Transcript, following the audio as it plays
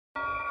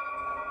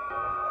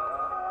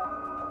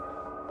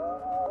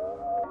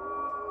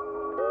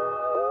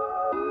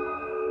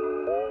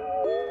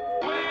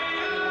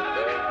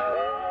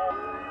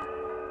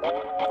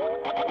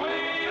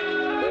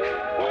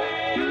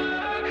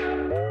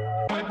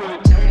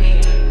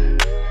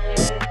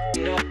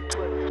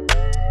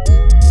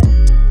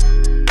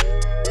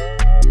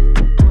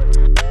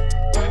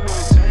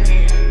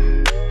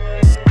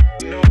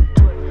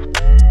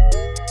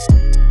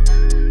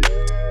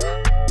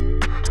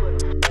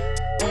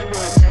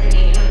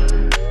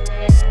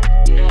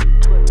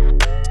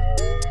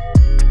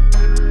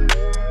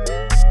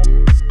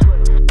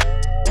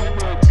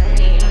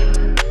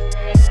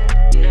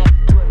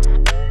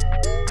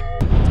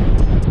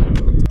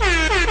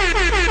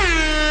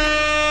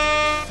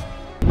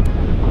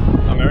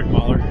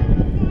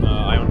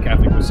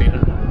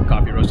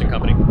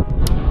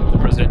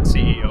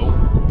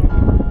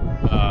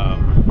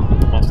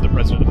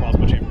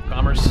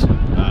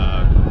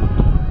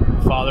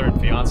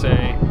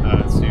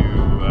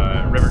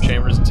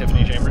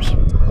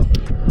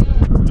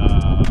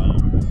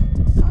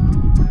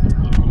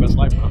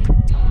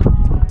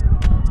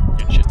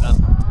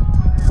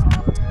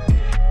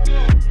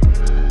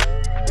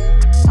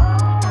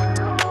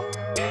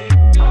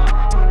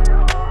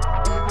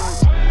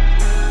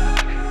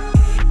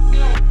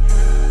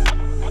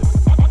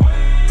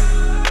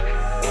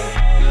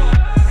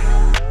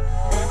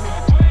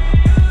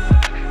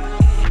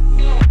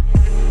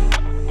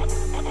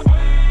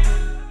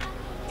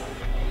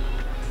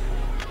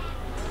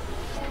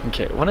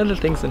Okay, one of the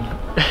things in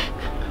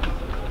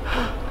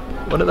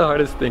one of the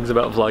hardest things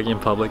about vlogging in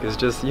public is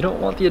just you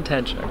don't want the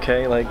attention,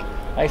 okay? Like,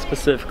 I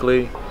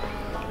specifically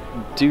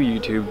do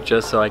YouTube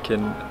just so I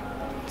can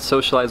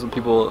socialize with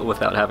people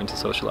without having to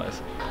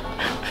socialize.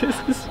 This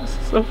is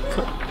so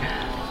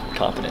funny.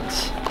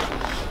 Confidence.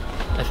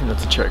 I think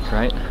that's a trick,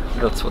 right?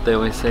 That's what they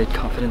always say,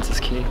 confidence is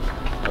key.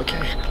 Okay,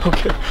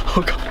 okay,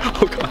 oh god,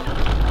 oh god.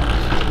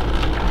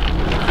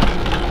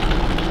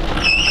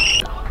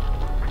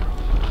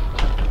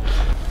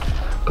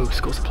 Oh,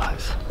 school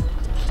supplies.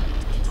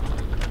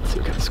 Let's see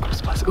what kind of school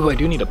supplies. Oh, I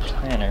do need a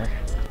planner.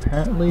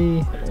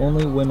 Apparently,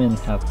 only women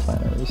have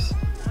planners.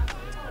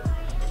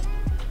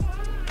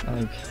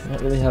 Like, I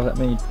don't really have that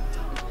many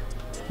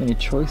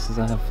choices.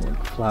 I have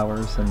like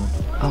flowers and...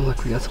 Oh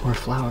look, we got some more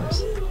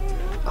flowers.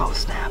 Oh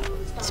snap.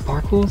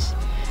 Sparkles?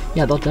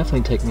 Yeah, they'll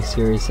definitely take me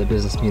serious at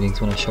business meetings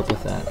when I show up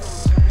with that.